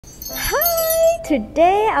Hi!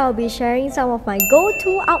 Today I'll be sharing some of my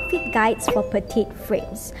go-to outfit guides for petite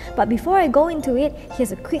frames. But before I go into it,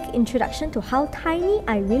 here's a quick introduction to how tiny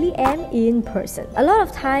I really am in person. A lot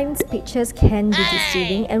of times pictures can be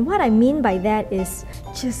deceiving, and what I mean by that is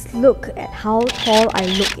just look at how tall I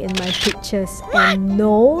look in my pictures. And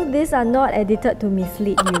no, these are not edited to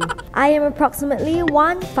mislead you. I am approximately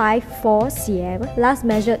 154 cm, last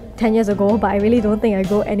measured 10 years ago, but I really don't think I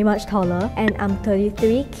go any much taller, and I'm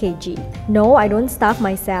 33 kg. No, I don't starve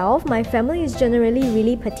myself. My family is generally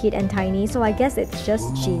really petite and tiny, so I guess it's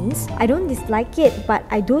just genes. I don't dislike it, but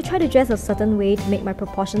I do try to dress a certain way to make my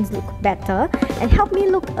proportions look better and help me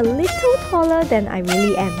look a little taller than I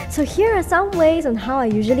really am. So here are some ways on how I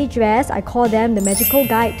usually dress. I call them the magical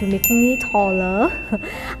guide to making me taller.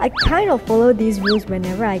 I kind of follow these rules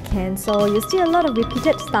whenever I can, so you see a lot of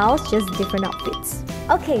repeated styles, just different outfits.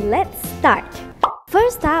 Okay, let's start.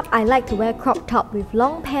 First up, I like to wear crop top with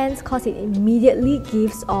long pants cause it immediately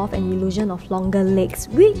gives off an illusion of longer legs,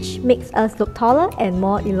 which makes us look taller and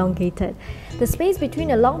more elongated. The space between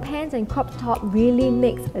the long pants and crop top really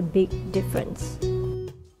makes a big difference.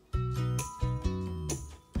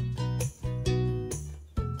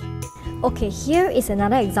 Okay, here is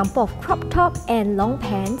another example of crop top and long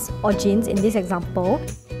pants, or jeans in this example.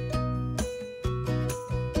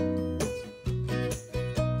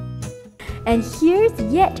 And here's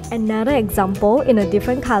yet another example in a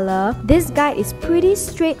different color. This guide is pretty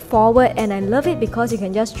straightforward and I love it because you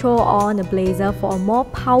can just throw on a blazer for a more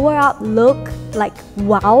power up look. Like,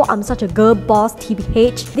 wow, I'm such a girl boss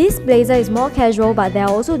TBH. This blazer is more casual, but there are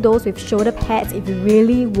also those with shoulder pads if you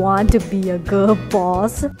really want to be a girl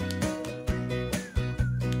boss.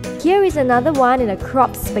 Here is another one in a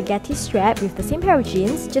cropped spaghetti strap with the same pair of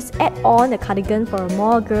jeans. Just add on a cardigan for a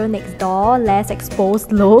more girl next door, less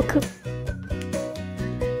exposed look.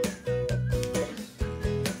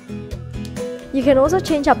 You can also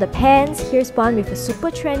change up the pants. Here's one with a super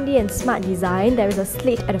trendy and smart design. There is a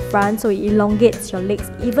slit at the front so it elongates your legs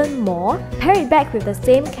even more. Pair it back with the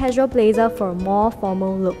same casual blazer for a more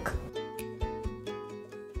formal look.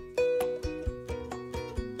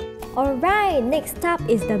 Alright, next up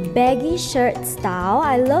is the baggy shirt style.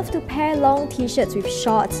 I love to pair long t-shirts with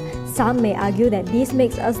shorts. Some may argue that this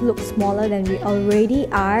makes us look smaller than we already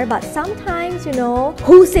are, but sometimes, you know,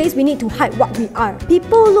 who says we need to hide what we are?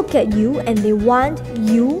 People look at you and they want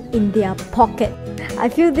you in their pocket. I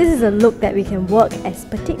feel this is a look that we can work as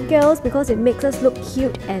petite girls because it makes us look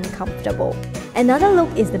cute and comfortable. Another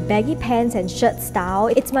look is the baggy pants and shirt style.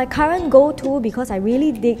 It's my current go-to because I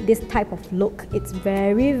really dig this type of look. It's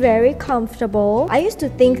very comfortable. I used to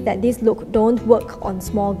think that this look don't work on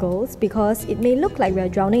small girls because it may look like we're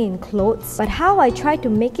drowning in clothes. But how I try to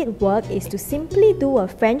make it work is to simply do a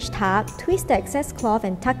French tuck, twist the excess cloth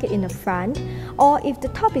and tuck it in the front. Or if the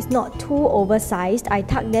top is not too oversized, I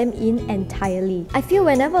tuck them in entirely. I feel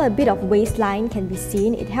whenever a bit of waistline can be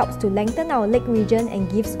seen, it helps to lengthen our leg region and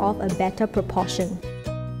gives off a better proportion.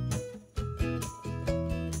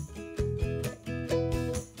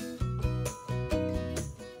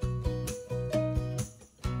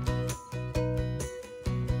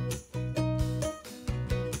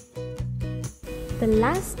 The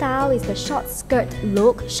last style is the short skirt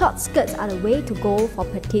look. Short skirts are the way to go for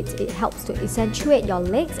petites. It helps to accentuate your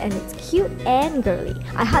legs and it's cute and girly.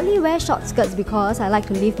 I hardly wear short skirts because I like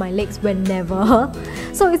to leave my legs whenever.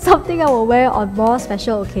 So it's something I will wear on more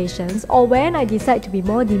special occasions or when I decide to be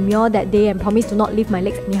more demure that day and promise to not leave my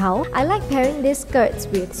legs anyhow. I like pairing these skirts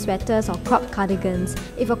with sweaters or cropped cardigans.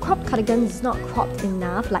 If a cropped cardigan is not cropped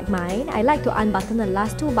enough like mine, I like to unbutton the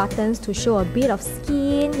last two buttons to show a bit of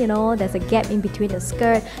skin, you know, there's a gap in between the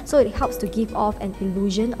skirt, so it helps to give off an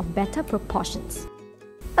illusion of better proportions.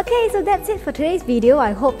 Okay, so that's it for today's video.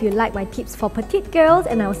 I hope you like my tips for petite girls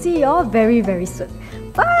and I'll see you all very soon.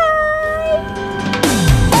 Bye!